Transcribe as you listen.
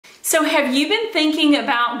So have you been thinking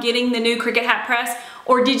about getting the new Cricut Hat Press,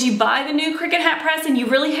 or did you buy the new Cricut Hat Press and you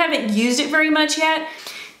really haven't used it very much yet?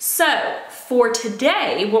 So for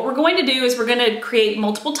today, what we're going to do is we're going to create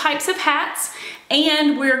multiple types of hats,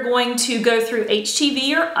 and we're going to go through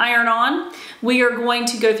HTV or iron-on. We are going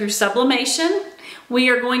to go through sublimation. We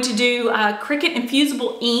are going to do Cricut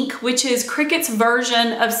Infusible Ink, which is Cricut's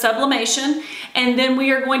version of sublimation. And then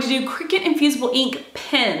we are going to do Cricut Infusible Ink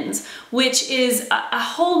Pens, which is a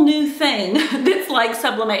whole new thing that's like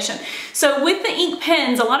sublimation. So with the ink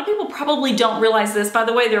pens, a lot of people probably don't realize this. By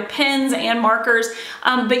the way, they're pens and markers,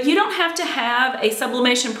 but you don't have to have a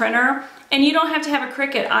sublimation printer, and you don't have to have a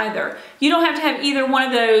Cricut either. You don't have to have either one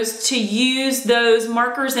of those to use those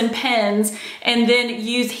markers and pens and then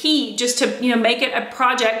use heat just to make it a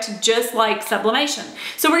project just like sublimation.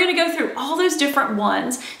 So we're gonna go through all those different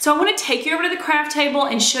ones. So I wanna take you over to the craft table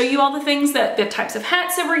and show you all the things the types of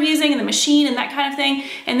hats that we're using and the machine and that kind of thing.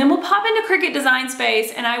 And then we'll pop into Cricut Design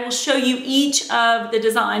Space and I will show you each of the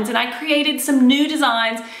designs. And I created some new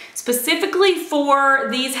designs specifically for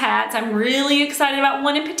these hats. I'm really excited about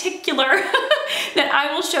one in particular that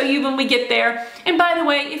I will show you when we get there. And by the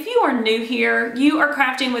way, if you are new here, you are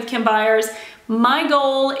crafting with Kim Byers. My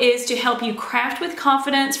goal is to help you craft with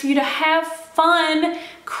confidence, for you to have fun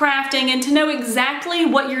crafting and to know exactly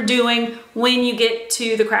what you're doing when you get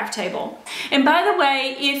to the craft table. And by the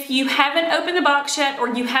way, if you haven't opened the box yet, or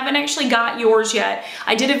you haven't actually got yours yet,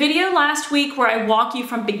 I did a video last week where I walk you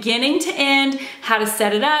from beginning to end, how to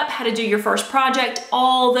set it up, how to do your first project,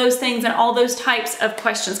 all those things and all those types of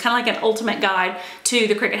questions, kind of like an ultimate guide to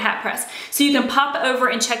the Cricut Hat Press. So you can pop over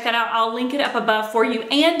and check that out. I'll link it up above for you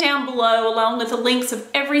and down below, along with the links of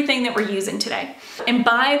everything that we're using today. And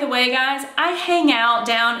by the way, guys, I hang out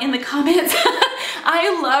down in the comments.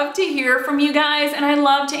 I love to hear from you guys, and I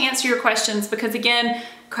love to answer your questions because, again,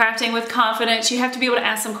 crafting with confidence, you have to be able to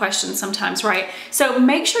ask some questions sometimes, right? So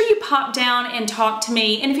make sure you pop down and talk to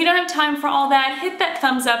me. And if you don't have time for all that, hit that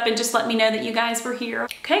thumbs up and just let me know that you guys were here.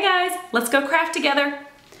 Okay, guys, let's go craft together.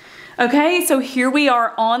 Okay, so here we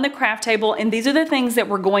are on the craft table, and these are the things that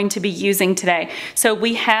we're going to be using today. So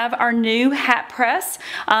we have our new hat press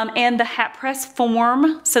and the hat press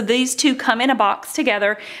form. So these two come in a box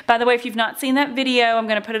together. By the way, if you've not seen that video, I'm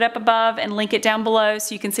gonna put it up above and link it down below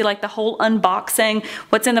so you can see like the whole unboxing,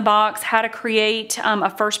 what's in the box, how to create a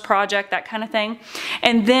first project, that kind of thing.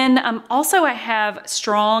 And then also I have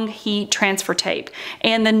strong heat transfer tape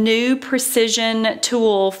and the new precision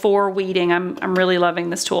tool for weeding. I'm really loving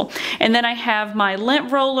this tool. And then I have my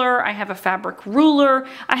lint roller, I have a fabric ruler,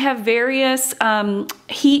 I have various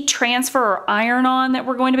heat transfer or iron-on that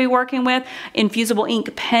we're going to be working with, infusible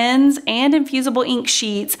ink pens and infusible ink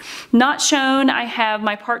sheets. Not shown, I have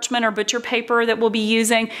my parchment or butcher paper that we'll be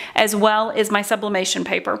using, as well as my sublimation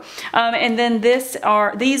paper. And then these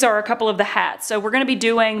are a couple of the hats. So we're going to be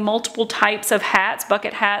doing multiple types of hats,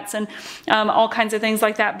 bucket hats and all kinds of things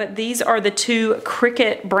like that, but these are the two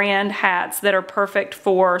Cricut brand hats that are perfect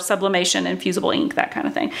for sublimation, infusible ink, that kind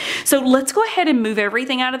of thing. So let's go ahead and move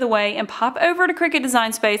everything out of the way and pop over to Cricut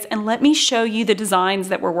Design Space and let me show you the designs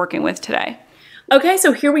that we're working with today. Okay,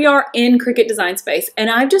 so here we are in Cricut Design Space, and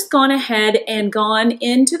I've just gone ahead and gone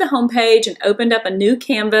into the home page and opened up a new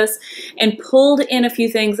canvas and pulled in a few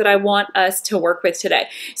things that I want us to work with today.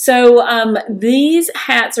 So these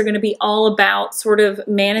hats are going to be all about sort of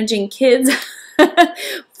managing kids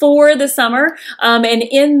for the summer, and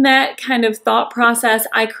in that kind of thought process,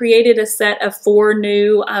 I created a set of 4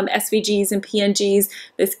 new SVGs and PNGs,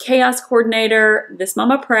 this Chaos Coordinator, this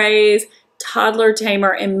Mama Praise, Toddler Tamer,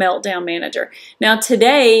 and Meltdown Manager. Now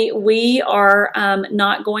today we are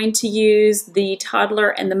not going to use the Toddler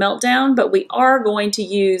and the Meltdown, but we are going to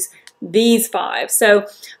use these 5. So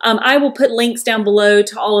I will put links down below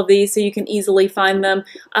to all of these so you can easily find them.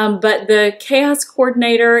 But the Chaos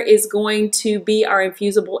Coordinator is going to be our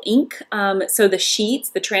infusible ink. So the sheets,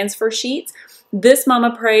 the transfer sheets. This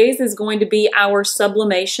Mama Praise is going to be our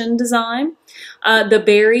sublimation design. The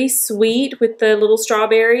Berry Sweet with the little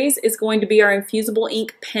strawberries is going to be our infusible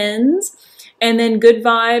ink pens. And then Good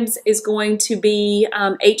Vibes is going to be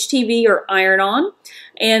HTV or iron-on.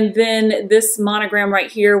 And then this monogram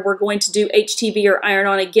right here, we're going to do HTV or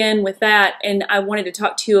iron-on again with that. And I wanted to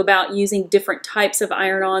talk to you about using different types of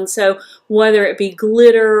iron-on. So whether it be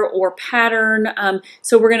glitter or pattern.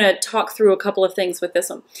 So we're going to talk through a couple of things with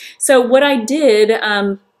this one. So what I did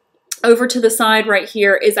over to the side right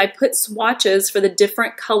here is I put swatches for the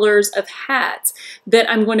different colors of hats that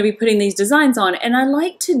I'm going to be putting these designs on. And I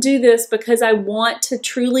like to do this because I want to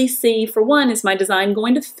truly see, for one, is my design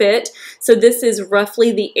going to fit? So this is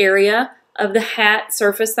roughly the area of the hat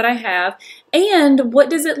surface that I have, and what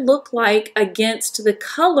does it look like against the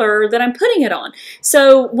color that I'm putting it on.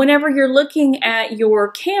 So whenever you're looking at your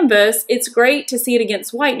canvas, it's great to see it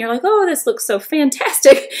against white and you're like, oh, this looks so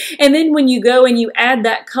fantastic. And then when you go and you add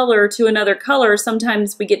that color to another color,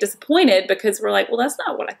 sometimes we get disappointed because we're like, well, that's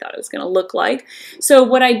not what I thought it was going to look like. So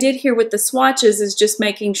what I did here with the swatches is just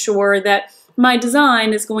making sure that my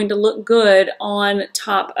design is going to look good on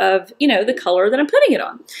top of, you know, the color that I'm putting it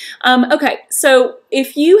on. Okay, so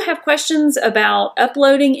if you have questions about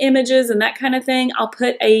uploading images and that kind of thing, I'll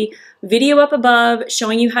put a video up above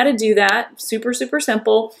showing you how to do that. Super, super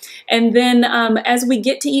simple. And then as we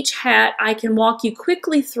get to each hat, I can walk you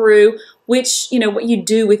quickly through which, you know, what you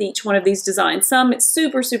do with each one of these designs. Some it's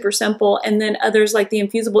super, super simple, and then others like the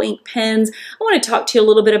Infusible Ink Pens. I want to talk to you a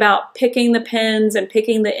little bit about picking the pens and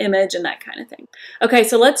picking the image and that kind of thing. Okay,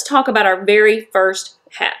 so let's talk about our very first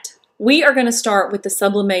hat. We are going to start with the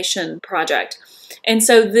Sublimation project. And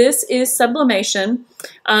so this is Sublimation.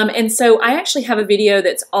 And so I actually have a video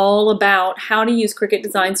that's all about how to use Cricut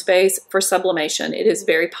Design Space for sublimation. It is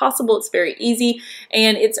very possible, it's very easy,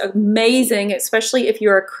 and it's amazing, especially if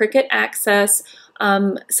you're a Cricut Access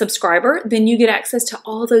subscriber. Then you get access to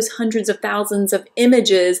all those hundreds of thousands of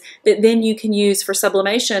images that then you can use for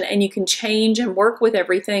sublimation, and you can change and work with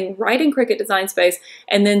everything right in Cricut Design Space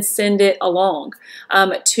and then send it along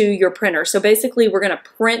to your printer. So basically we're going to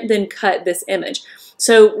print then cut this image.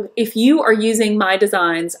 So if you are using my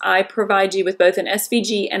designs, I provide you with both an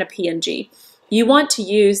SVG and a PNG. You want to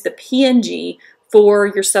use the PNG for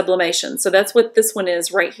your sublimation. So that's what this one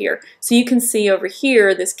is right here. So you can see over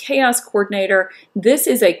here, this Chaos Coordinator, this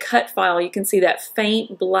is a cut file. You can see that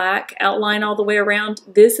faint black outline all the way around.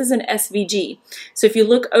 This is an SVG. So if you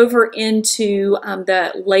look over into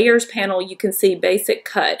the layers panel, you can see basic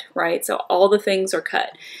cut, right? So all the things are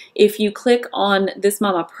cut. If you click on this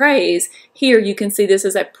Mama Praise, here you can see this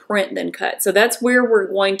is a print then cut. So that's where we're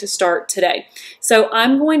going to start today. So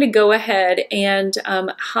I'm going to go ahead and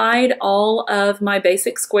hide all of my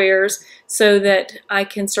basic squares so that I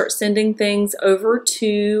can start sending things over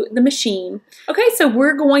to the machine. Okay, so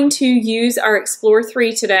we're going to use our Explore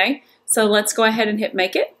 3 today. So let's go ahead and hit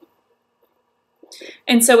Make It.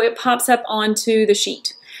 And so it pops up onto the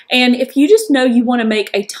sheet. And if you just know you want to make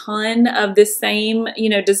a ton of this same, you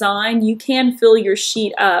know, design, you can fill your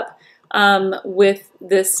sheet up with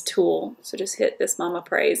this tool. So just hit this Mama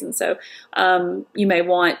Praise. And so you may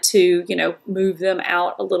want to, you know, move them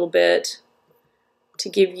out a little bit to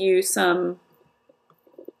give you some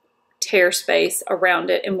tear space around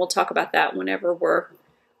it. And we'll talk about that whenever we're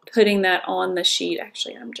putting that on the sheet.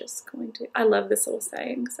 Actually, I'm just going to, I love this little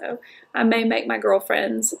saying. So I may make my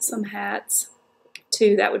girlfriends some hats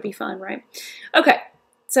too. That would be fun, right? Okay.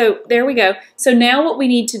 So there we go. So now what we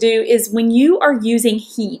need to do is when you are using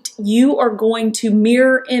heat, you are going to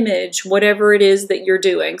mirror image whatever it is that you're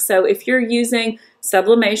doing. So if you're using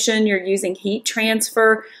sublimation, you're using heat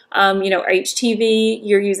transfer, you know, HTV,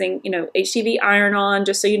 you're using, you know, HTV iron-on,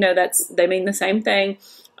 just so you know they mean the same thing.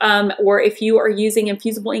 Or if you are using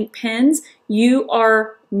Infusible Ink Pens, you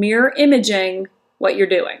are mirror imaging what you're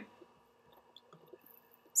doing.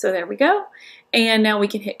 So there we go. And now we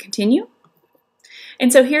can hit continue.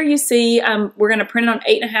 And so here you see we're going to print it on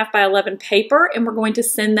 8.5 by 11 paper, and we're going to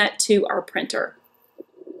send that to our printer.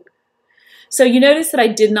 So you notice that I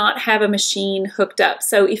did not have a machine hooked up.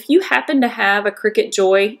 So if you happen to have a Cricut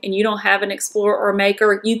Joy and you don't have an Explorer or a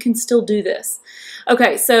Maker, you can still do this.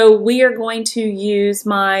 Okay, so we are going to use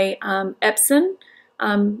my Epson,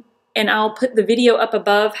 and I'll put the video up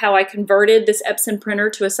above how I converted this Epson printer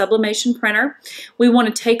to a sublimation printer. We want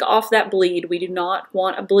to take off that bleed. We do not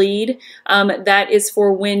want a bleed. That is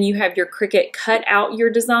for when you have your Cricut cut out your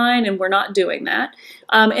design, and we're not doing that.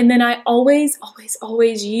 And then I always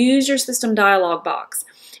use your system dialog box.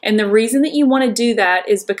 And the reason that you want to do that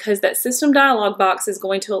is because that system dialog box is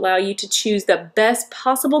going to allow you to choose the best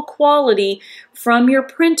possible quality from your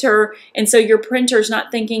printer, and so your printer's not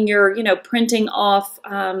thinking you're, you know, printing off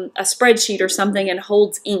a spreadsheet or something and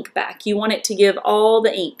holds ink back. You want it to give all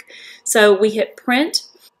the ink. So we hit print.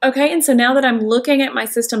 Okay, and so now that I'm looking at my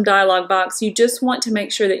system dialog box, you just want to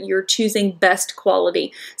make sure that you're choosing best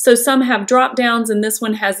quality. So some have drop downs, and this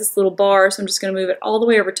one has this little bar, so I'm just going to move it all the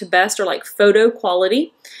way over to best, or like photo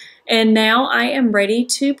quality. And now I am ready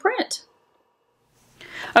to print.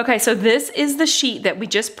 Okay, so this is the sheet that we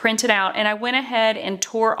just printed out, and I went ahead and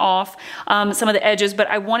tore off some of the edges, but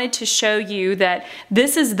I wanted to show you that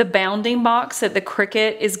this is the bounding box that the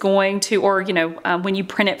Cricut is going to, or when you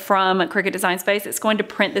print it from a Cricut Design Space, it's going to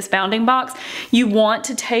print this bounding box. You want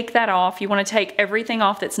to take that off. You want to take everything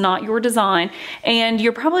off that's not your design, and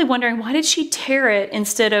you're probably wondering, why did she tear it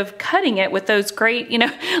instead of cutting it with those great,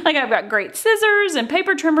 like I've got great scissors and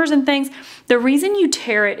paper trimmers and things. The reason you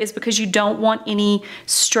tear it is because you don't want any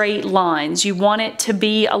straight lines. You want it to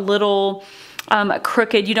be a little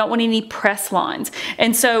crooked. You don't want any press lines.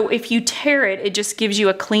 And so if you tear it, it just gives you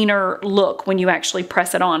a cleaner look when you actually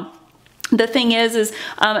press it on. The thing is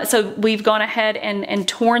so we've gone ahead and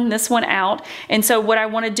torn this one out. And so what I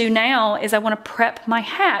want to do now is I want to prep my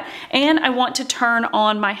hat, and I want to turn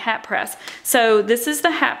on my hat press. So this is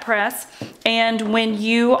the hat press, and when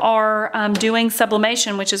you are doing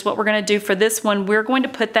sublimation, which is what we're going to do for this one, we're going to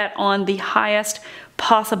put that on the highest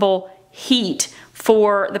possible heat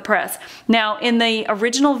for the press. Now, in the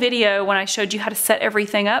original video when I showed you how to set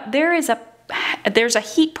everything up, there's a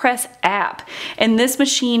heat press app, and this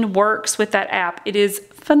machine works with that app. It is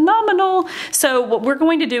phenomenal. So what we're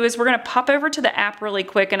going to do is we're going to pop over to the app really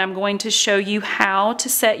quick, and I'm going to show you how to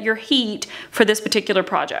set your heat for this particular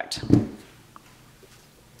project.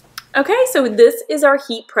 Okay, so this is our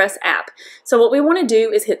heat press app. So what we want to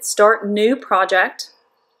do is hit Start New Project.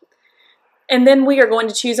 And then we are going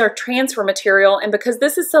to choose our transfer material, and because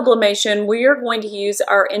this is sublimation, we are going to use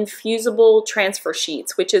our Infusible transfer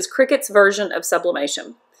sheets, which is Cricut's version of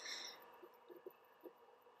sublimation.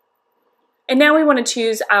 And now we want to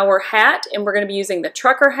choose our hat, and we're going to be using the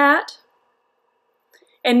trucker hat.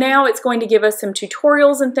 And now it's going to give us some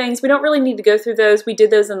tutorials and things. We don't really need to go through those. We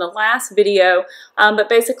did those in the last video, but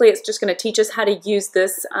basically it's just going to teach us how to use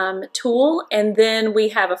this tool. And then we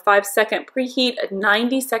have a 5-second preheat, a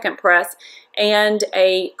 90-second press, and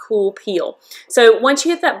a cool peel. So once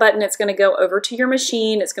you hit that button, it's going to go over to your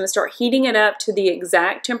machine. It's going to start heating it up to the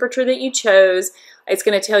exact temperature that you chose. It's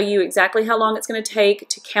going to tell you exactly how long it's going to take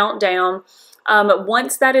to count down.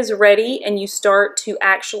 Once that is ready and you start to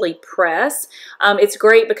actually press, it's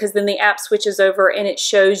great because then the app switches over and it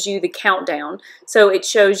shows you the countdown. So it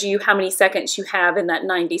shows you how many seconds you have in that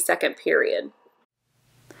 90-second period.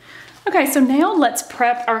 Okay, so now let's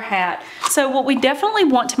prep our hat. So what we definitely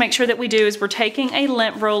want to make sure that we do is we're taking a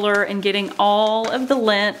lint roller and getting all of the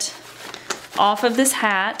lint off of this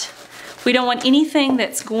hat. We don't want anything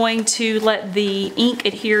that's going to let the ink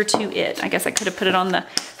adhere to it. I guess I could have put it on the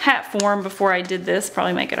hat form before I did this,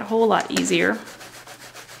 probably make it a whole lot easier.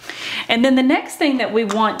 And then the next thing that we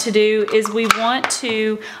want to do is we want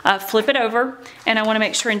to flip it over, and I want to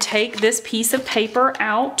make sure and take this piece of paper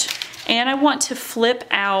out, and I want to flip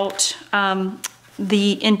out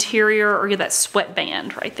the interior, or that sweat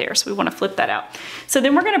band right there. So we want to flip that out. So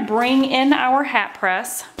then we're going to bring in our hat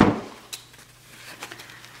press,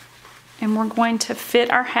 and we're going to fit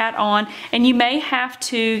our hat on, and you may have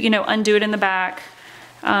to, undo it in the back.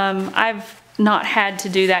 I've not had to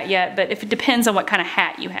do that yet, but if it depends on what kind of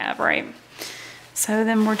hat you have, right? So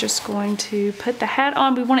then we're just going to put the hat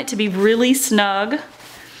on. We want it to be really snug.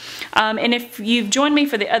 And if you've joined me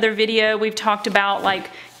for the other video, we've talked about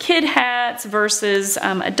like kid hats versus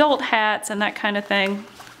adult hats and that kind of thing.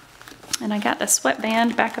 And I got the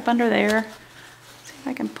sweatband back up under there. See if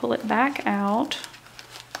I can pull it back out.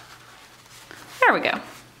 There we go.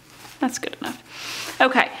 That's good enough.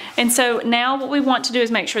 Okay, and so now what we want to do is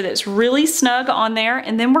make sure that it's really snug on there,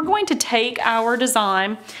 and then we're going to take our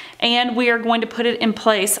design and we are going to put it in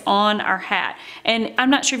place on our hat. And I'm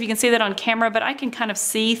not sure if you can see that on camera, but I can kind of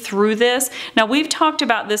see through this. Now, we've talked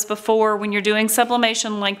about this before when you're doing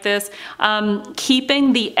sublimation like this,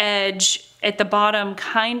 keeping the edge at the bottom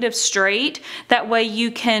kind of straight. That way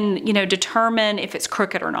you can, determine if it's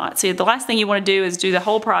crooked or not. So the last thing you want to do is do the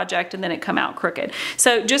whole project and then it come out crooked.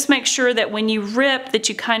 So just make sure that when you rip, that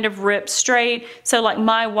you kind of rip straight. So like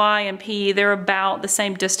my Y and P, they're about the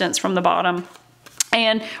same distance from the bottom.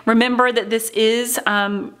 And remember that this is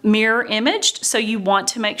mirror imaged, so you want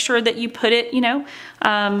to make sure that you put it,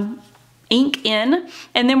 ink in,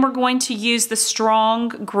 and then we're going to use the strong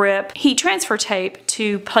grip heat transfer tape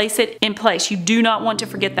to place it in place. You do not want to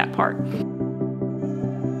forget that part.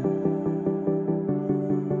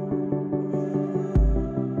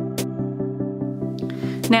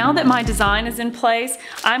 Now that my design is in place,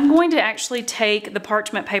 I'm going to actually take the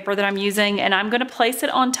parchment paper that I'm using and I'm going to place it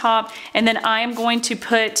on top, and then I am going to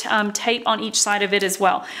put tape on each side of it as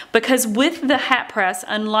well. Because with the hat press,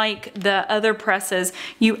 unlike the other presses,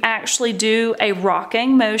 you actually do a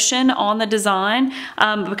rocking motion on the design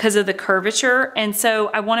because of the curvature, and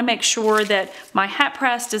so I want to make sure that my hat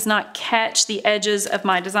press does not catch the edges of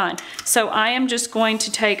my design. So I am just going to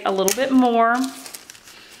take a little bit more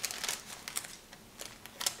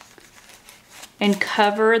and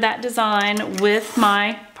cover that design with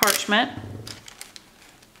my parchment.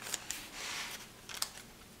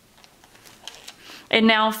 And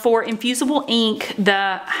now for Infusible Ink,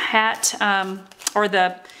 the hat or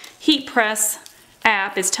the heat press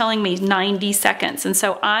app is telling me 90 seconds. And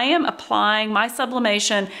so I am applying my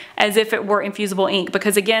sublimation as if it were Infusible Ink,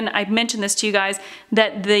 because again, I've mentioned this to you guys,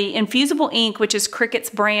 that the Infusible Ink, which is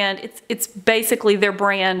Cricut's brand, it's basically their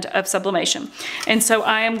brand of sublimation. And so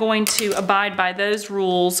I am going to abide by those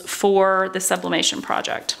rules for the sublimation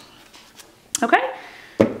project. Okay?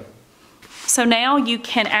 So now you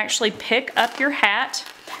can actually pick up your hat,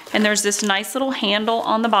 and there's this nice little handle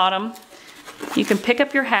on the bottom. You can pick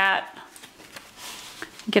up your hat,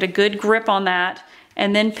 get a good grip on that,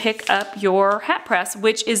 and then pick up your hat press,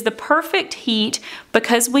 which is the perfect heat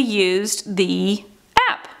because we used the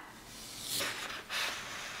app.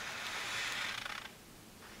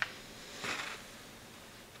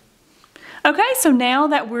 Okay, so now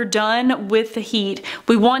that we're done with the heat,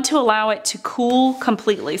 we want to allow it to cool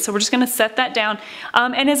completely. So we're just gonna set that down.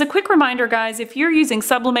 And as a quick reminder, guys, if you're using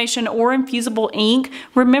sublimation or infusible ink,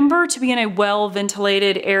 remember to be in a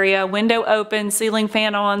well-ventilated area, window open, ceiling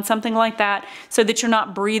fan on, something like that, so that you're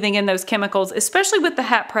not breathing in those chemicals, especially with the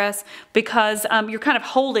hat press, because you're kind of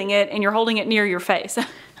holding it and you're holding it near your face.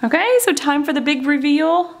 Okay, so time for the big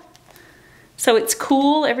reveal. So it's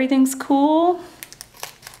cool, everything's cool.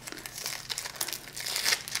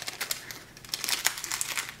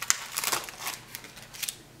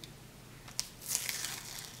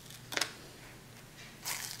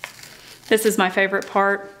 This is my favorite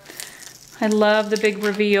part. I love the big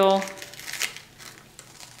reveal.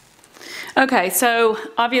 Okay, so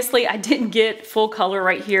obviously I didn't get full color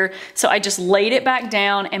right here, so I just laid it back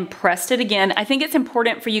down and pressed it again. I think it's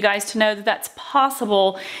important for you guys to know that that's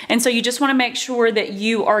possible, and so you just want to make sure that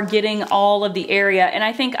you are getting all of the area, and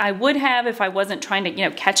I think I would have if I wasn't trying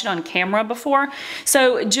to, catch it on camera before.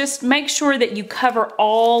 So just make sure that you cover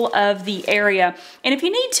all of the area, and if you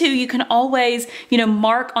need to, you can always,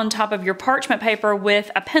 mark on top of your parchment paper with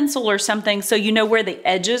a pencil or something so you know where the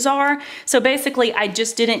edges are. So basically, I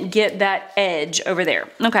just didn't get that edge over there.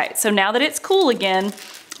 Okay, so now that it's cool again,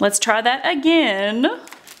 let's try that again.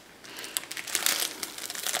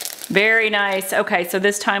 Very nice. Okay, so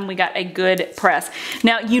this time we got a good press.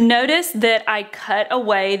 Now you notice that I cut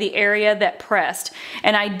away the area that pressed,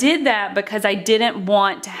 and I did that because I didn't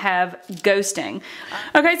want to have ghosting.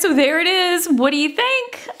 Okay, so there it is. What do you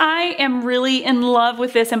think? I am really in love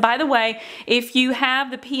with this. And by the way, if you have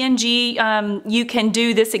the PNG, you can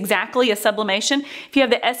do this exactly, a sublimation. If you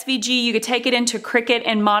have the SVG, you could take it into Cricut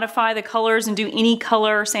and modify the colors and do any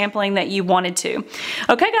color sampling that you wanted to.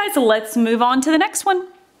 Okay guys, so let's move on to the next one.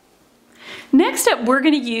 Next up, we're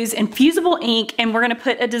going to use Infusible Ink, and we're going to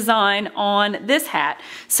put a design on this hat.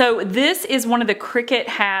 So this is one of the Cricut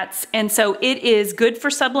hats, and so it is good for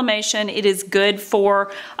sublimation, it is good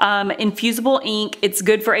for Infusible Ink, it's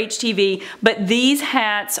good for HTV, but these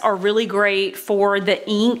hats are really great for the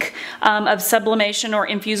ink of sublimation or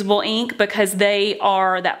Infusible Ink because they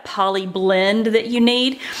are that poly blend that you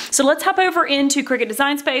need. So let's hop over into Cricut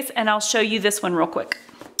Design Space, and I'll show you this one real quick.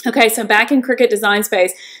 Okay, so back in Cricut Design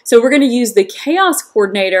Space, so we're going to use the Chaos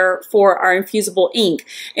Coordinator for our Infusible Ink.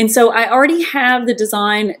 And so I already have the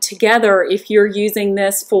design together if you're using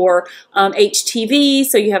this for HTV,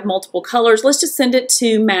 so you have multiple colors. Let's just send it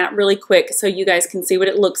to Matt really quick so you guys can see what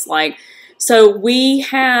it looks like. So we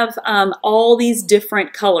have all these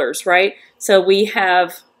different colors, right? So we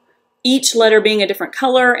have each letter being a different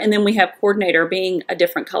color, and then we have coordinator being a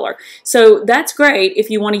different color. So that's great if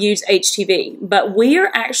you want to use HTV, but we are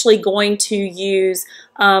actually going to use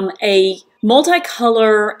a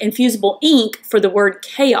multicolor infusible ink for the word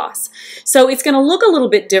chaos. So it's going to look a little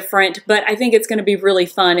bit different, but I think it's going to be really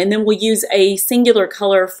fun. And then we'll use a singular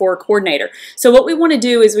color for coordinator. So what we want to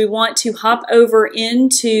do is we want to hop over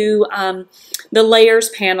into the layers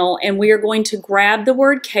panel, and we are going to grab the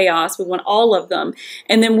word chaos. We want all of them,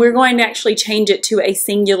 and then we're going to actually change it to a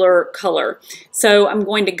singular color. So I'm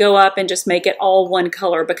going to go up and just make it all one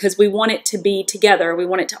color because we want it to be together. We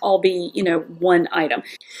want it to all be, one item.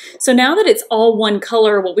 So now that it's all one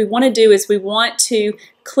color, what we want to do is we want to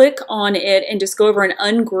click on it and just go over and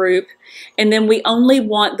ungroup, and then we only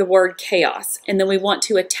want the word chaos, and then we want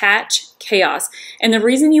to attach chaos. And the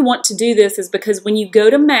reason you want to do this is because when you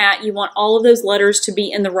go to matte, you want all of those letters to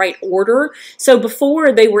be in the right order. So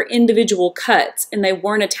before, they were individual cuts and they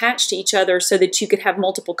weren't attached to each other so that you could have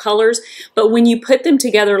multiple colors. But when you put them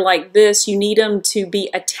together like this, you need them to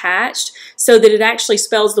be attached so that it actually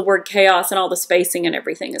spells the word chaos and all the spacing and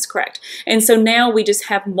everything is correct. And so now we just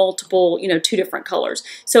have multiple, you know, 2 different colors.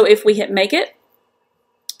 So if we hit make it,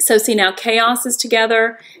 so see now chaos is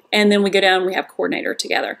together, and then we go down and we have coordinator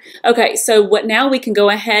together. Okay, so what now we can go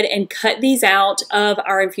ahead and cut these out of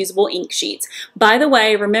our infusible ink sheets. By the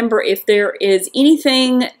way, remember, if there is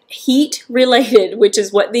anything heat related, which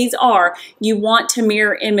is what these are, you want to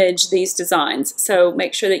mirror image these designs. So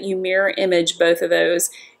make sure that you mirror image both of those,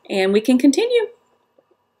 and we can continue.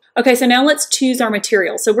 Okay, so now let's choose our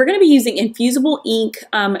material. So we're going to be using Infusible Ink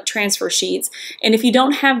transfer sheets. And if you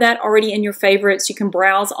don't have that already in your favorites, you can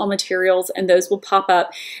browse all materials and those will pop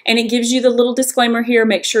up. And it gives you the little disclaimer here,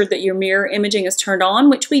 make sure that your mirror imaging is turned on,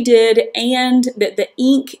 which we did, and that the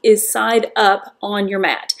ink is side up on your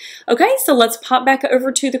mat. Okay, so let's pop back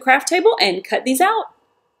over to the craft table and cut these out.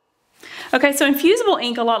 Okay, so infusible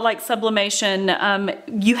ink, a lot like sublimation,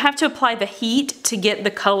 you have to apply the heat to get the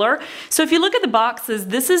color. So if you look at the boxes,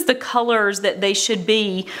 this is the colors that they should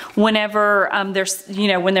be whenever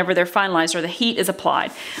whenever they're finalized or the heat is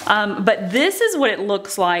applied. But this is what it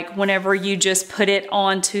looks like whenever you just put it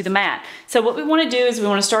onto the mat. So what we want to do is we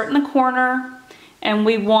want to start in the corner and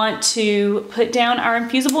we want to put down our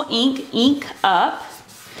infusible ink up.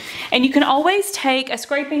 And you can always take a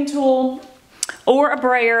scraping tool or a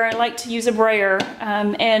brayer. I like to use a brayer,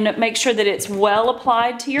 and make sure that it's well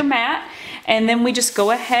applied to your mat, and then we just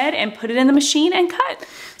go ahead and put it in the machine and cut.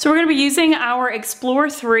 So we're going to be using our Explorer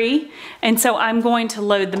 3, and so I'm going to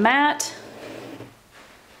load the mat.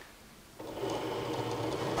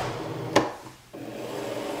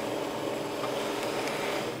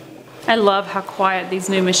 I love how quiet these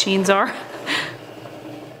new machines are.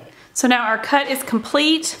 So now our cut is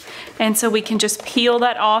complete, and so we can just peel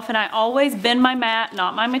that off, and I always bend my mat,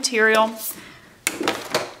 not my material.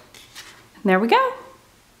 And there we go.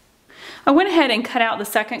 I went ahead and cut out the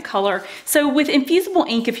second color. So with infusible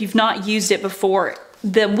ink, if you've not used it before,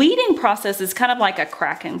 the weeding process is kind of like a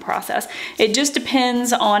cracking process. It just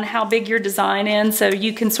depends on how big your design is. So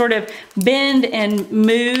you can sort of bend and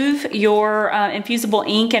move your infusible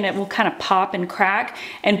ink, and it will kind of pop and crack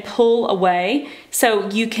and pull away. So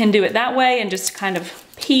you can do it that way and just kind of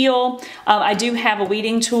peel. I do have a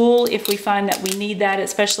weeding tool if we find that we need that,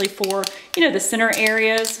 especially for, you know, the center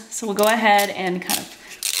areas. So we'll go ahead and kind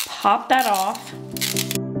of pop that off.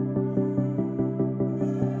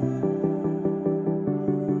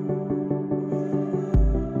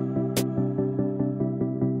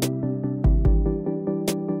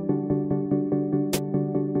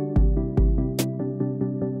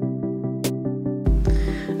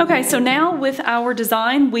 Okay, so now with our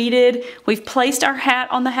design weeded, we've placed our hat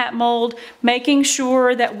on the hat mold, making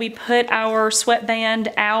sure that we put our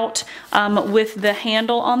sweatband out with the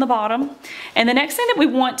handle on the bottom. And the next thing that we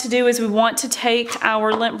want to do is we want to take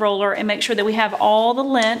our lint roller and make sure that we have all the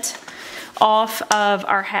lint off of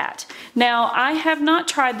our hat. Now, I have not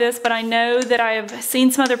tried this, but I know that I have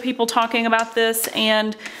seen some other people talking about this,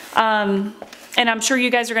 and I'm sure you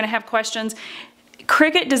guys are going to have questions.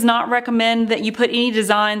 Cricut does not recommend that you put any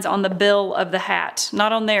designs on the bill of the hat,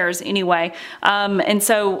 not on theirs anyway. And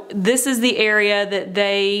so this is the area that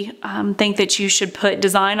they think that you should put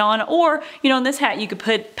design on, or, you know, on this hat you could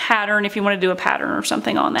put pattern if you want to do a pattern or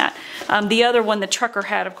something on that. The other one, the trucker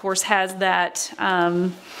hat, of course, has that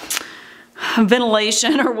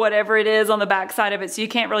ventilation or whatever it is on the back side of it, so you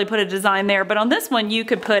can't really put a design there. But on this one you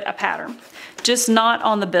could put a pattern, just not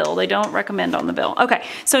on the bill. They don't recommend on the bill. Okay,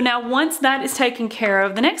 so now once that is taken care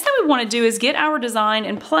of, the next thing we want to do is get our design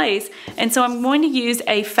in place. And so I'm going to use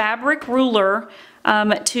a fabric ruler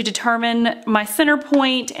to determine my center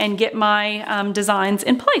point and get my designs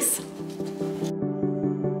in place.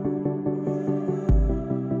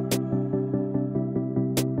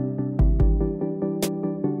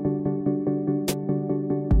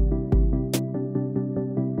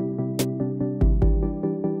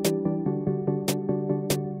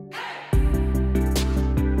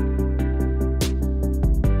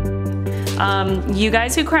 You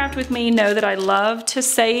guys who craft with me know that I love to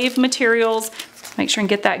save materials, make sure and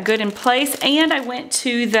get that good in place. And I went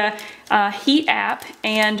to the heat app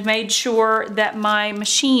and made sure that my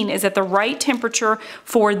machine is at the right temperature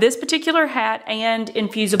for this particular hat and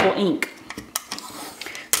infusible ink.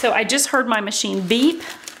 So I just heard my machine beep.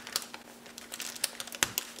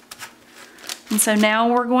 And so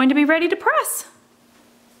now we're going to be ready to press.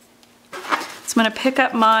 So I'm going to pick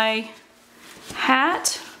up my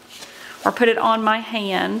hat or put it on my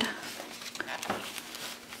hand.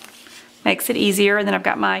 Makes it easier. And then I've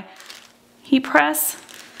got my heat press.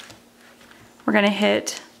 We're going to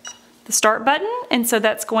hit the start button, and so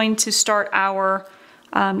that's going to start our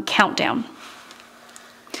countdown.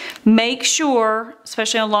 Make sure,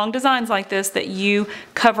 especially on long designs like this, that you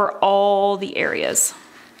cover all the areas.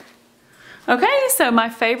 Okay, so my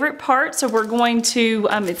favorite part, so we're going to,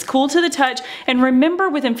 it's cool to the touch, and remember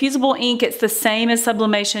with Infusible ink, it's the same as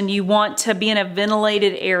sublimation. You want to be in a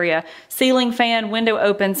ventilated area, ceiling fan, window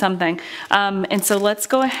open, something. And so let's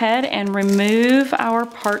go ahead and remove our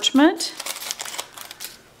parchment.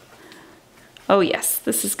 Oh yes,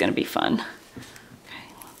 this is gonna be fun.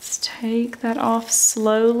 Okay, let's take that off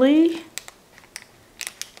slowly.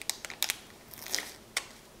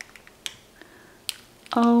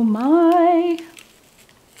 Oh my.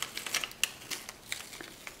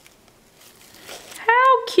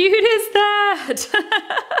 How cute is that?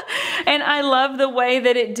 And I love the way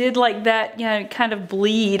that it did like that, you know, kind of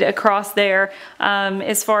bleed across there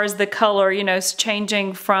as far as the color, you know,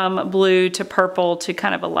 changing from blue to purple to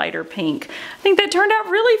kind of a lighter pink. I think that turned out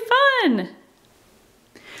really fun.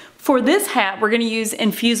 For this hat, we're going to use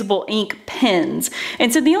Infusible Ink Pens.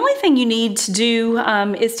 And so the only thing you need to do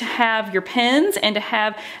is to have your pens and to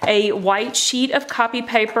have a white sheet of copy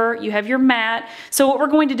paper. You have your mat. So what we're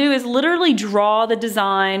going to do is literally draw the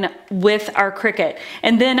design with our Cricut.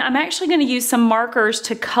 And then I'm actually going to use some markers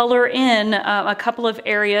to color in a couple of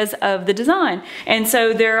areas of the design. And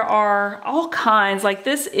so there are all kinds, like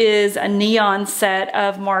this is a neon set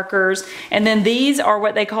of markers. And then these are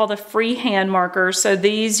what they call the freehand markers. So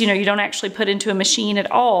these, you know, you don't actually put into a machine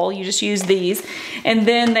at all, you just use these. And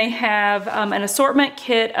then they have an assortment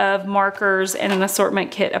kit of markers and an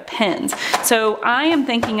assortment kit of pens. So I am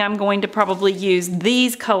thinking I'm going to probably use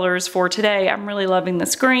these colors for today. I'm really loving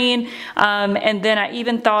this green. And then I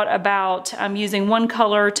even thought about using one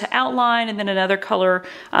color to outline and then another color,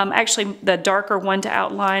 actually the darker one to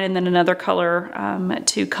outline and then another color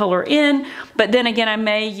to color in. But then again, I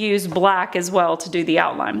may use black as well to do the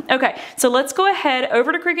outline. Okay, so let's go ahead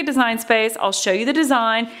over to Cricut Design Space. I'll show you the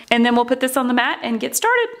design and then we'll put this on the mat and get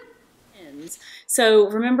started. So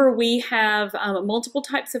remember we have multiple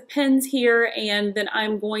types of pens here, and then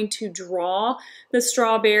I'm going to draw the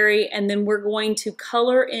strawberry and then we're going to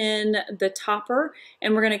color in the topper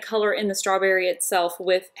and we're going to color in the strawberry itself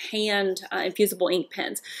with hand Infusible ink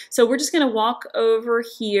pens. So we're just going to walk over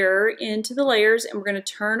here into the layers and we're going to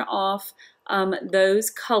turn off those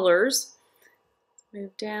colors.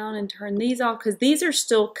 Move down and turn these off because these are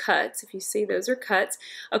still cuts. If you see, those are cuts.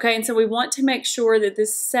 Okay, and so we want to make sure that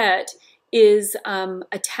this set is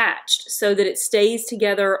attached so that it stays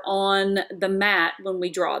together on the mat when we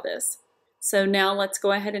draw this. So now let's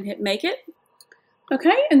go ahead and hit make it.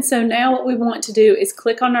 Okay, and so now what we want to do is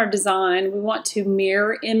click on our design. We want to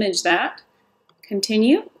mirror image that.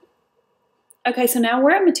 Continue. Okay, so now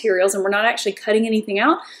we're at materials and we're not actually cutting anything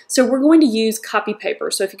out. So we're going to use copy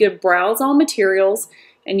paper. So if you go browse all materials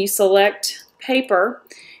and you select paper,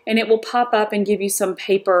 and it will pop up and give you some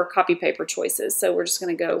copy paper choices. So we're just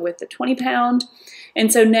going to go with the 20 pound.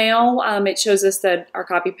 And so now it shows us that our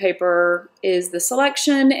copy paper is the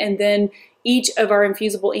selection, and then each of our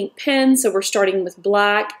Infusible ink pens. So we're starting with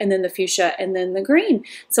black and then the fuchsia and then the green.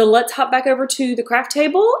 So let's hop back over to the craft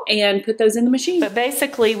table and put those in the machine. But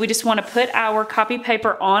basically we just want to put our copy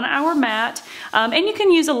paper on our mat, and you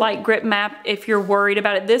can use a light grip mat if you're worried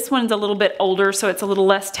about it. This one's a little bit older so it's a little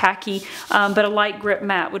less tacky, but a light grip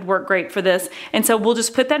mat would work great for this. And so we'll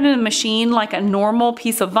just put that in a machine like a normal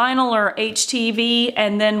piece of vinyl or HTV,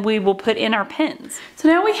 and then we will put in our pens. So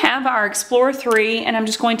now we have our Explorer 3, and I'm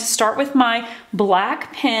just going to start with my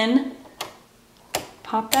black pen,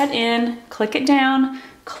 pop that in, click it down,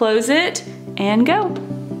 close it, and go.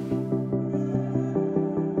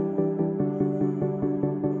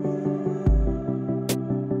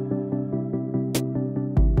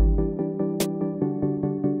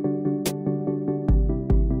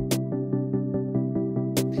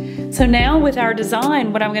 So now with our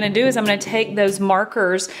design, what I'm going to do is I'm going to take those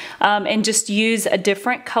markers and just use a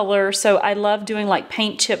different color. So I love doing like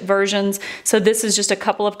paint chip versions. So this is just a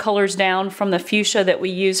couple of colors down from the fuchsia that we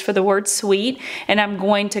use for the word sweet. And I'm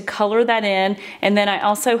going to color that in. And then I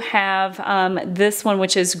also have this one,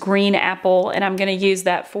 which is green apple. And I'm going to use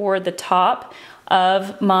that for the top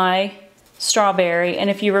of my strawberry. And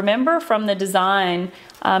if you remember from the design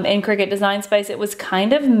in Cricut Design Space, it was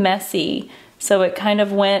kind of messy. So it kind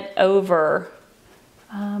of went over.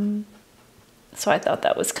 So I thought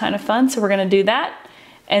that was kind of fun. So we're going to do that.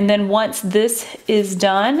 And then once this is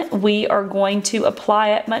done, we are going to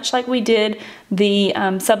apply it much like we did the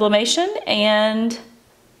sublimation and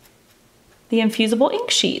the infusible ink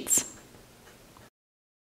sheets.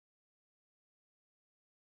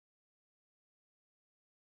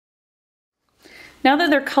 Now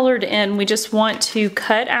that they're colored in, we just want to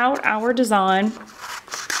cut out our design.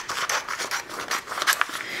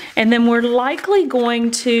 And then we're likely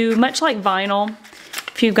going to, much like vinyl,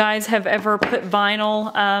 if you guys have ever put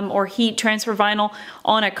vinyl or heat transfer vinyl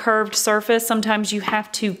on a curved surface, sometimes you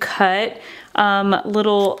have to cut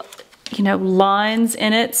little, lines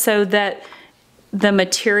in it so that the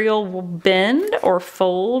material will bend or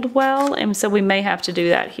fold well, and so we may have to do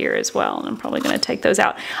that here as well, and I'm probably going to take those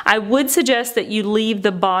out. I would suggest that you leave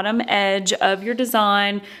the bottom edge of your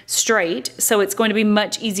design straight, so it's going to be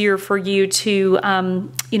much easier for you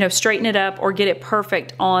to straighten it up or get it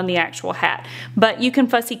perfect on the actual hat. But you can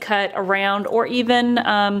fussy cut around or even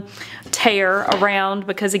tear around,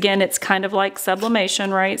 because again, it's kind of like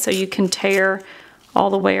sublimation, right? So you can tear all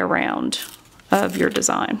the way around of your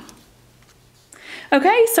design.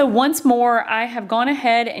 Okay, so once more, I have gone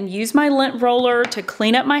ahead and used my lint roller to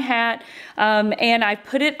clean up my hat, and I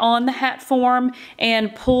put it on the hat form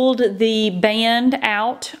and pulled the band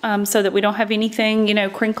out so that we don't have anything,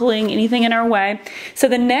 crinkling, anything in our way. So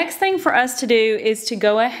the next thing for us to do is to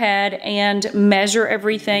go ahead and measure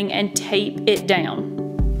everything and tape it down.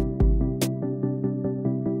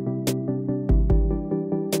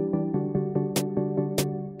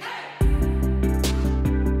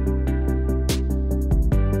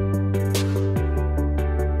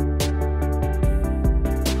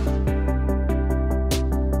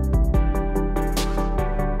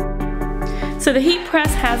 So the heat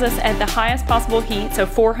press has us at the highest possible heat, so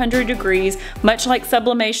 400 degrees, much like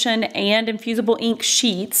sublimation and infusible ink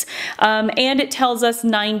sheets, and it tells us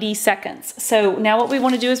 90 seconds. So now what we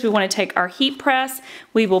want to do is we want to take our heat press,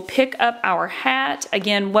 we will pick up our hat,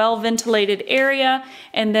 again, well ventilated area,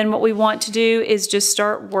 and then what we want to do is just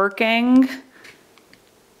start working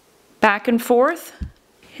back and forth,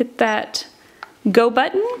 hit that go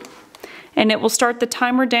button, and it will start the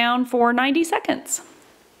timer down for 90 seconds.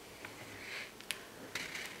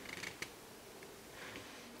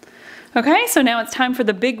 Okay, so now it's time for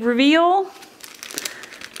the big reveal.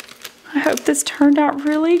 I hope this turned out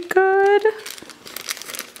really good.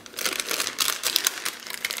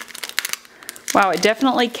 Wow, it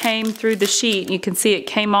definitely came through the sheet. You can see it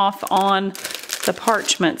came off on the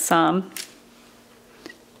parchment some.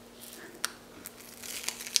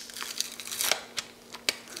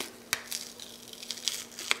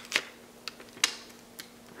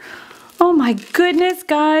 Oh my goodness,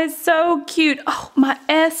 guys, so cute. Oh, my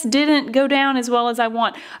S didn't go down as well as I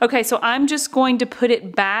want. Okay, so I'm just going to put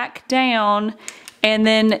it back down and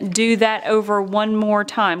then do that over one more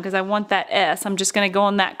time because I want that S. I'm just gonna go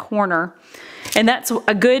on that corner. And that's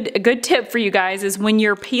a good tip for you guys is when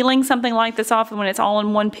you're peeling something like this off and when it's all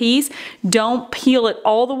in one piece, don't peel it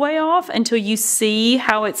all the way off until you see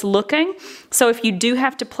how it's looking. So if you do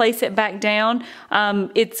have to place it back down,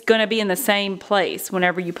 it's gonna be in the same place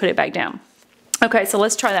whenever you put it back down. Okay, so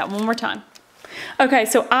let's try that one more time. Okay,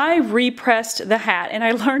 so I repressed the hat and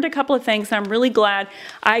I learned a couple of things and I'm really glad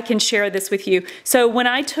I can share this with you. So when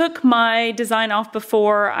I took my design off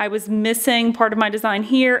before, I was missing part of my design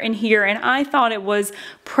here and I thought it was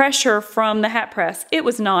pressure from the hat press. It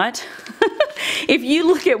was not. If you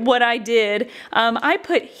look at what I did, I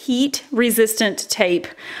put heat resistant tape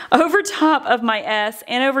over top of my S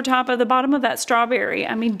and over top of the bottom of that strawberry.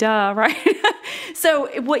 I mean, duh, right?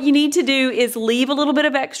 So what you need to do is leave a little bit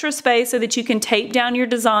of extra space so that you can tape down your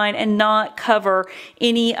design and not cover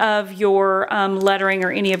any of your lettering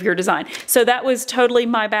or any of your design. So that was totally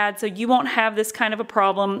my bad. So you won't have this kind of a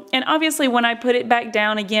problem. And obviously when I put it back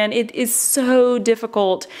down again, it is so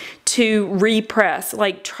difficult to repress.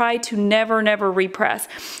 Like try to never repress.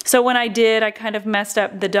 So when I did, I kind of messed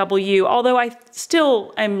up the W, although I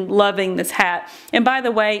still am loving this hat. And by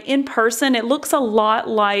the way, in person, it looks a lot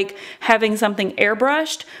like having something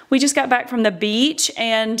airbrushed. We just got back from the beach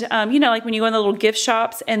and you know, like when you go in the little gift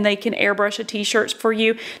shops and they can airbrush a t-shirt for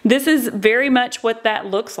you, this is very much what that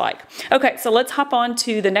looks like. Okay, so let's hop on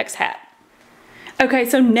to the next hat. Okay,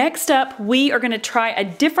 so next up, we are gonna try a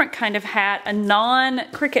different kind of hat, a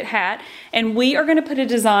non-Cricut hat, and we are gonna put a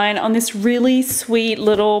design on this really sweet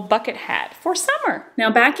little bucket hat for summer.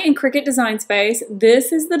 Now back in Cricut Design Space,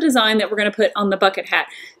 this is the design that we're gonna put on the bucket hat.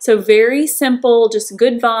 So very simple, just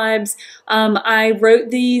good vibes. I wrote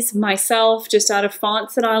these myself just out of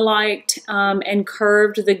fonts that I liked and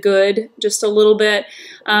curved the good just a little bit.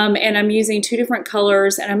 And I'm using two different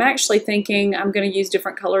colors and I'm actually thinking I'm gonna use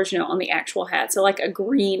different colors, you know, on the actual hat. So like like a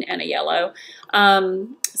green and a yellow.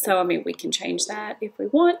 So, I mean, we can change that if we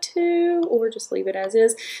want to, or just leave it as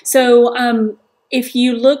is. So, if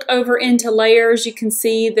you look over into layers, you can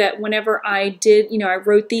see that whenever I did, I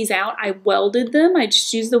wrote these out, I welded them. I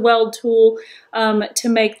just used the weld tool to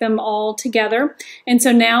make them all together. And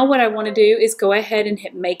so now what I want to do is go ahead and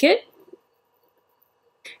hit Make It.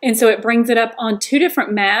 And so it brings it up on 2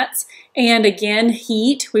 different mats. And again,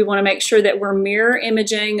 heat. We want to make sure that we're mirror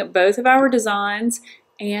imaging both of our designs,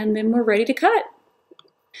 and then we're ready to cut.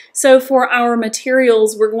 So for our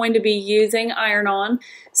materials, we're going to be using iron-on.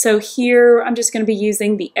 So here, I'm just going to be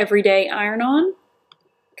using the Everyday iron-on.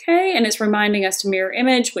 Okay, and it's reminding us to mirror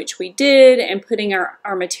image, which we did, and putting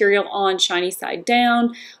our material on shiny side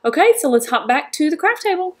down. Okay, so let's hop back to the craft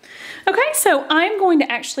table. Okay, so I'm going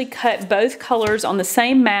to actually cut both colors on the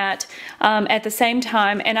same mat at the same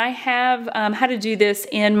time, and I have how to do this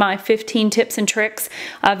in my 15 tips and tricks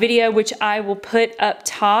video, which I will put up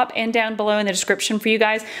top and down below in the description for you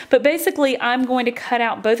guys. But basically, I'm going to cut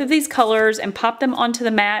out both of these colors and pop them onto the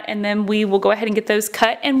mat, and then we will go ahead and get those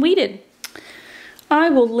cut and weeded. I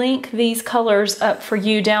will link these colors up for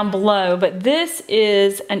you down below, but this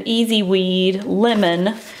is an Easy Weed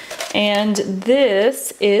Lemon, and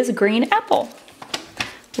this is Green Apple.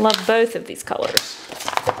 Love both of these colors.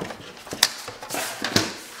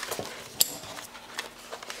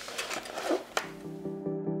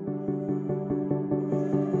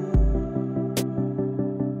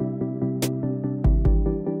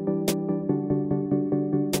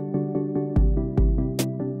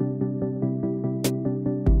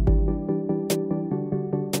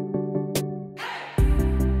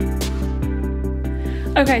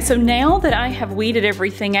 Okay, so now that I have weeded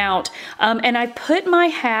everything out, and I put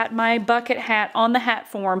my bucket hat on the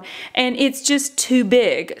hat form, and it's just too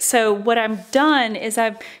big. So what I've done is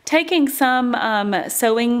I've taken some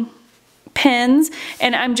sewing pins,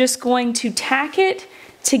 and I'm just going to tack it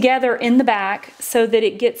together in the back so that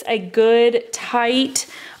it gets a good tight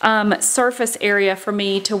surface area for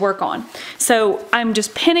me to work on. So I'm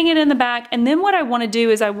just pinning it in the back, and then what I want to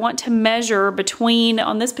do is I want to measure between,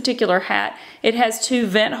 on this particular hat, it has 2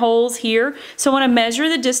 vent holes here. So I want to measure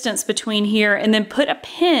the distance between here and then put a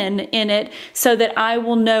pin in it so that I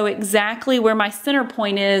will know exactly where my center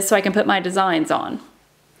point is so I can put my designs on.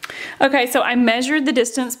 Okay, so I measured the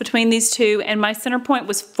distance between these 2, and my center point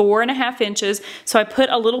was 4.5 inches. So I put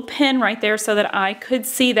a little pin right there so that I could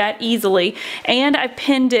see that easily, and I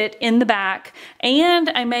pinned it in the back, and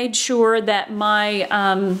I made sure that my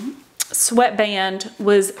sweatband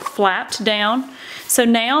was flapped down. So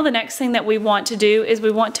now the next thing that we want to do is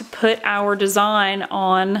we want to put our design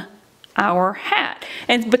on our hat.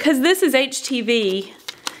 And because this is HTV,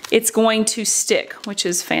 it's going to stick, which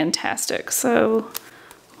is fantastic. So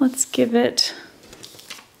let's give it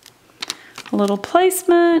a little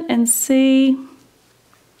placement and see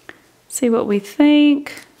what we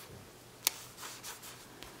think.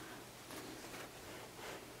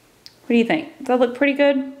 What do you think? Does that look pretty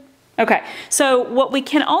good? Okay, so what we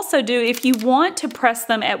can also do, if you want to press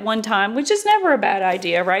them at one time, which is never a bad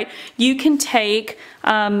idea, right? You can take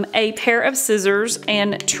a pair of scissors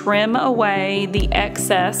and trim away the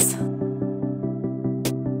excess.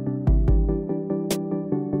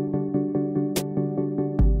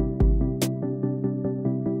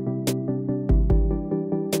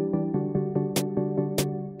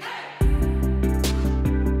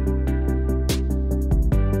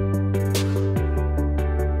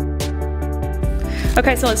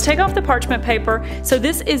 Okay, so let's take off the parchment paper. So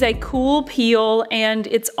this is a cool peel, and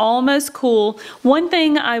it's almost cool. One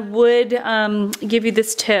thing I would give you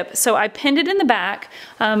this tip. So I pinned it in the back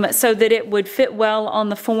so that it would fit well on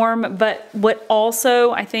the form, but what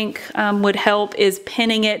also I think would help is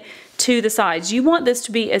pinning it to the sides. You want this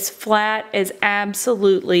to be as flat as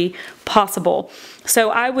absolutely possible. So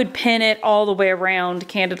I would pin it all the way around,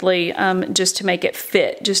 candidly, just to make it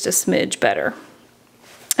fit just a smidge better.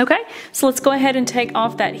 Okay, so let's go ahead and take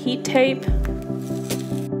off that heat tape.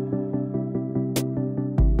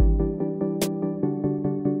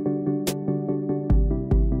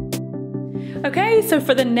 Okay, so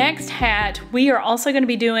for the next hat, we are also going to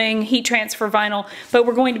be doing heat transfer vinyl, but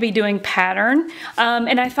we're going to be doing pattern.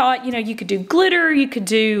 And I thought, you know, you could do glitter, you could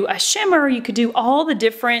do a shimmer, you could do all the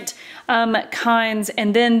different kinds.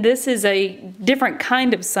 And then this is a different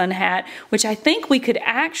kind of sun hat, which I think we could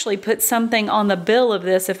actually put something on the bill of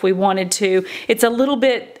this if we wanted to. It's a little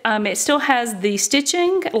bit, it still has the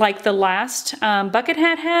stitching like the last bucket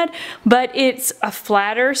hat had, but it's a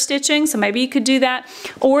flatter stitching, so maybe you could do that.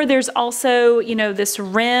 Or there's also, you know, this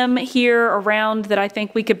rim here around that I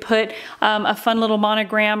think we could put a fun little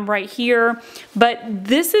monogram right here. But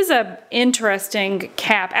this is a interesting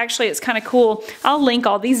cap. Actually, it's kind of cool. I'll link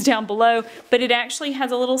all these down below, but it actually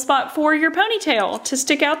has a little spot for your ponytail to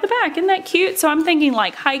stick out the back. Isn't that cute? So I'm thinking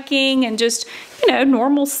like hiking and just, you know,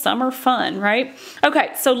 normal summer fun, right?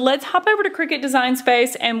 Okay, so let's hop over to Cricut Design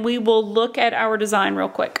Space and we will look at our design real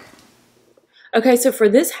quick. Okay, so for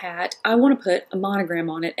this hat, I want to put a monogram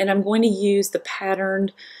on it, and I'm going to use the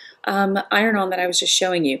patterned iron-on that I was just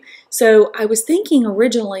showing you. So I was thinking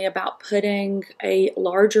originally about putting a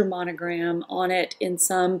larger monogram on it in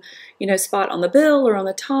some, you know, spot on the bill or on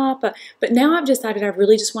the top, but now I've decided I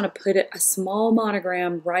really just want to put a small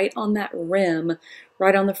monogram right on that rim,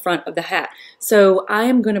 right on the front of the hat. So I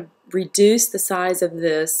am going to reduce the size of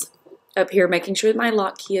this up here, making sure that my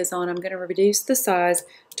lock key is on. I'm going to reduce the size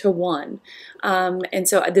to 1. And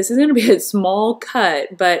so this is going to be a small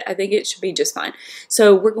cut, but I think it should be just fine.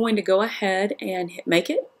 So we're going to go ahead and hit make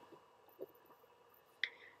it.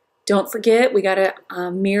 Don't forget, we got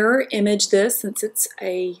to mirror image this since it's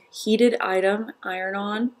a heated item, iron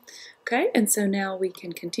on. Okay, and so now we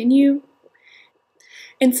can continue.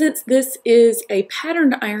 And since this is a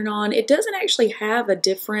patterned iron-on, it doesn't actually have a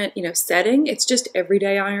different, you know, setting. It's just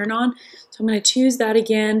everyday iron-on. So I'm going to choose that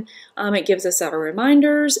again. It gives us our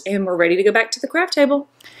reminders, and we're ready to go back to the craft table.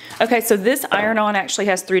 Okay, so this iron-on actually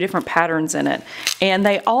has 3 different patterns in it, and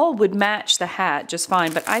they all would match the hat just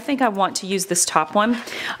fine, but I think I want to use this top one.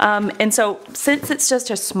 And so since it's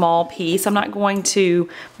just a small piece, I'm not going to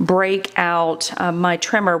break out my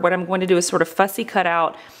trimmer. What I'm going to do is sort of fussy cut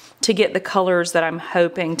out to get the colors that I'm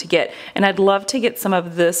hoping to get. And I'd love to get some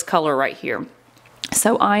of this color right here.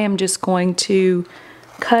 So I am just going to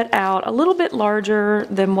cut out a little bit larger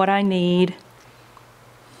than what I need.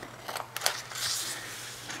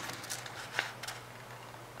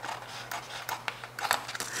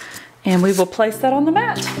 And we will place that on the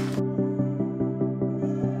mat.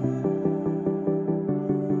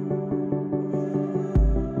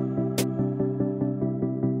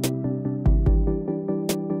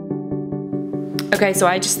 Okay, so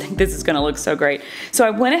I just think this is gonna look so great. So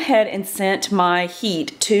I went ahead and sent my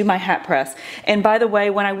heat to my hat press. And by the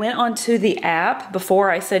way, when I went onto the app,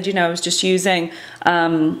 before I said, you know, I was just using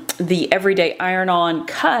the everyday iron-on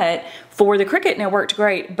cut for the Cricut, and it worked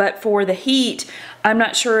great. But for the heat, I'm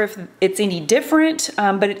not sure if it's any different,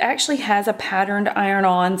 but it actually has a patterned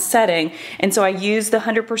iron-on setting. And so I used the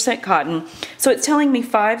 100% cotton. So it's telling me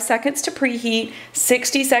 5 seconds to preheat,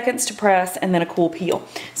 60 seconds to press, and then a cool peel.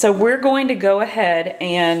 So we're going to go ahead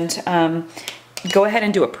and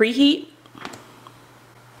do a preheat.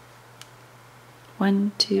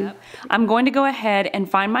 1, 2. Yep. I'm going to go ahead and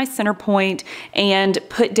find my center point and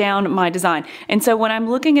put down my design. And so when I'm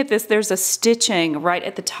looking at this, there's a stitching right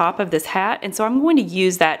at the top of this hat. And so I'm going to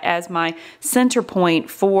use that as my center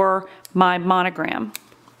point for my monogram.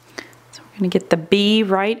 So we're going to get the B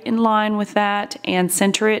right in line with that and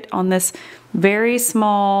center it on this very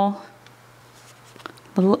small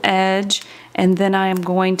little edge. And then I am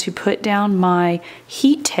going to put down my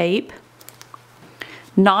heat tape,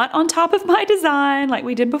 not on top of my design like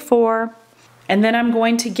we did before. And then I'm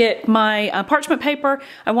going to get my parchment paper.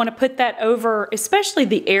 I want to put that over, especially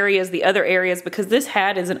the other areas, because this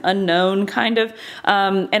hat is an unknown kind of,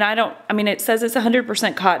 and I mean, it says it's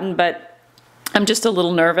 100% cotton, but I'm just a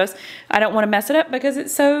little nervous. I don't want to mess it up because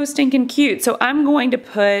it's so stinking cute. So I'm going to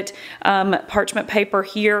put parchment paper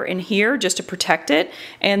here and here just to protect it,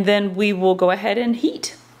 and then we will go ahead and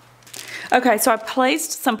heat. Okay, so I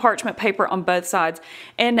placed some parchment paper on both sides,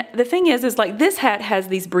 and the thing is like this hat has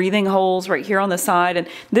these breathing holes right here on the side, and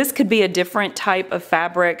this could be a different type of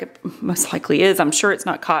fabric. It most likely is. I'm sure it's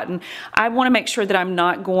not cotton. I want to make sure that I'm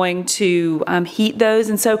not going to heat those,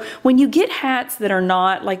 and so when you get hats that are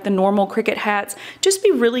not like the normal Cricut hats, just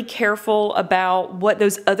be really careful about what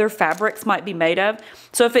those other fabrics might be made of.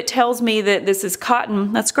 So if it tells me that this is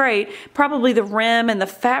cotton, that's great. Probably the rim and the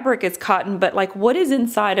fabric is cotton, but like what is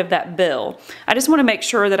inside of that bill? I just want to make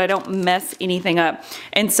sure that I don't mess anything up.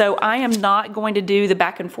 And so I am not going to do the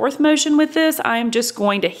back and forth motion with this. I am just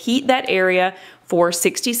going to heat that area for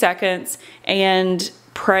 60 seconds and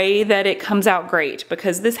pray that it comes out great,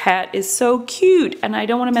 because this hat is so cute and I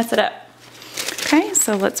don't want to mess it up. Okay,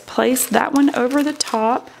 so let's place that one over the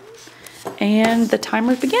top and the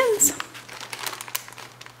timer begins.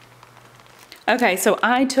 Okay, so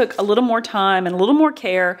I took a little more time and a little more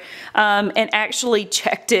care and actually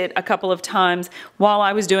checked it a couple of times while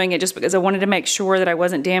I was doing it, just because I wanted to make sure that I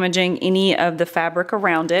wasn't damaging any of the fabric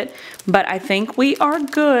around it. But I think we are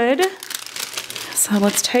good. So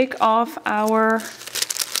let's take off our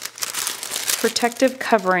protective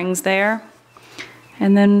coverings there.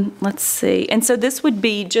 And then let's see. And so this would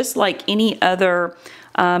be just like any other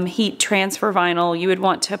heat transfer vinyl. You would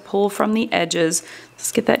want to pull from the edges.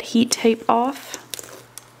 Let's get that heat tape off.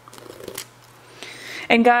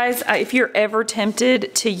 And guys, if you're ever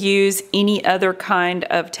tempted to use any other kind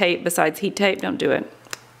of tape besides heat tape, don't do it.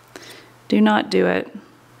 Do not do it,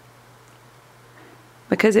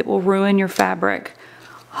 because it will ruin your fabric.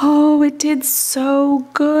 Oh, it did so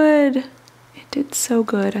good. It did so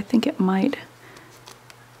good. I think it might.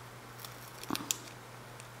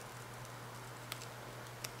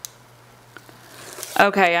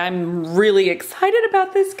 Okay, I'm really excited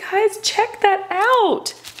about this, guys. Check that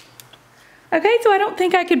out. Okay, so I don't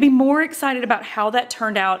think I could be more excited about how that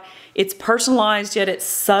turned out. It's personalized, yet it's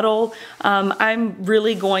subtle. I'm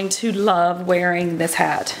really going to love wearing this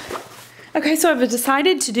hat. Okay, so I've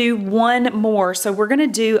decided to do one more. So we're gonna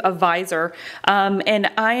do a visor, and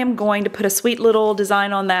I am going to put a sweet little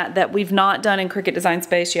design on that we've not done in Cricut Design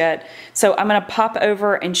Space yet. So I'm gonna pop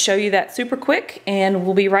over and show you that super quick, and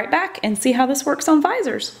we'll be right back and see how this works on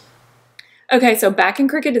visors. Okay, so back in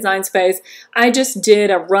Cricut Design Space, I just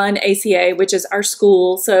did a run ACA, which is our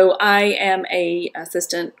school. So I am a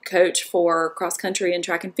assistant coach for cross country and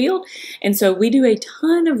track and field. And so we do a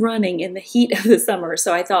ton of running in the heat of the summer.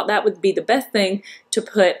 So I thought that would be the best thing to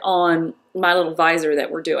put on my little visor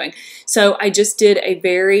that we're doing. So I just did a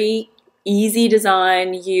very easy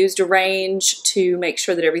design, used a range to make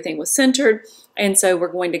sure that everything was centered. And so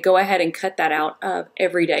we're going to go ahead and cut that out of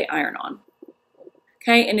Everyday Iron-On.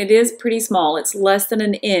 Okay, and it is pretty small. It's less than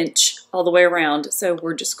an inch all the way around. So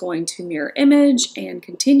we're just going to mirror image and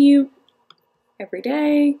continue every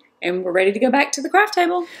day. And we're ready to go back to the craft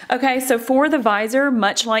table. Okay, so for the visor,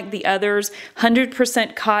 much like the others,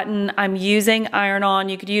 100% cotton. I'm using iron-on.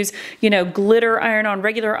 You could use, you know, glitter iron-on,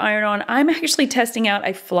 regular iron-on. I'm actually testing out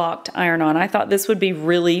a flocked iron-on. I thought this would be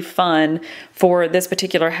really fun for this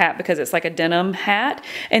particular hat because it's like a denim hat.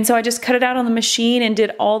 And so I just cut it out on the machine and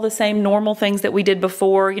did all the same normal things that we did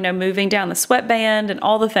before, you know, moving down the sweatband and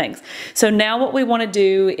all the things. So now what we want to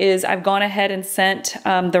do is I've gone ahead and sent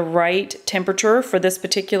the right temperature for this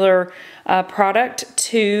particular product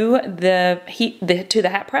to the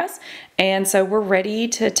hat press, and so we're ready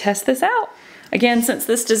to test this out. Again, since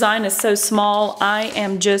this design is so small, I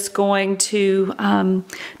am just going to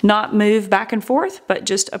not move back and forth, but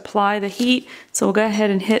just apply the heat. So we'll go ahead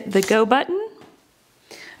and hit the go button.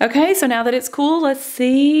 Okay, so now that it's cool, let's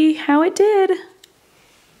see how it did.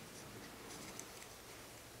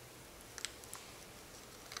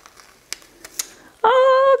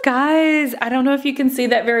 Oh, guys, I don't know if you can see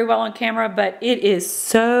that very well on camera, but it is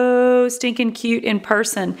so stinking cute in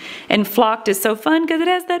person. And flocked is so fun because it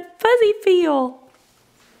has that fuzzy feel.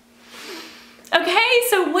 Okay,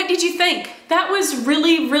 so what did you think? That was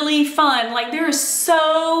really, really fun. Like, there is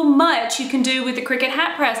so much you can do with the Cricut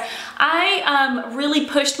Hat Press. I really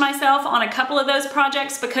pushed myself on a couple of those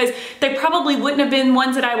projects because they probably wouldn't have been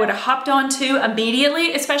ones that I would have hopped onto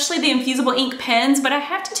immediately, especially the Infusible Ink Pens. But I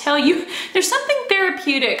have to tell you, there's something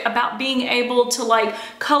therapeutic about being able to like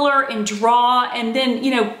color and draw and then,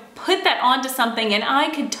 you know, put that onto something, and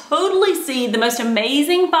I could totally see the most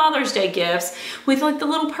amazing Father's Day gifts with like the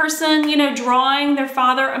little person, you know, drawing their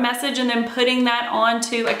father a message and then putting that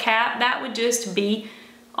onto a cap. That would just be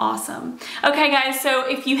awesome. Okay guys, so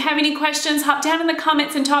if you have any questions, hop down in the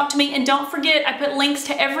comments and talk to me, and don't forget I put links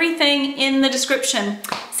to everything in the description.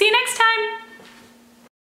 See you next time.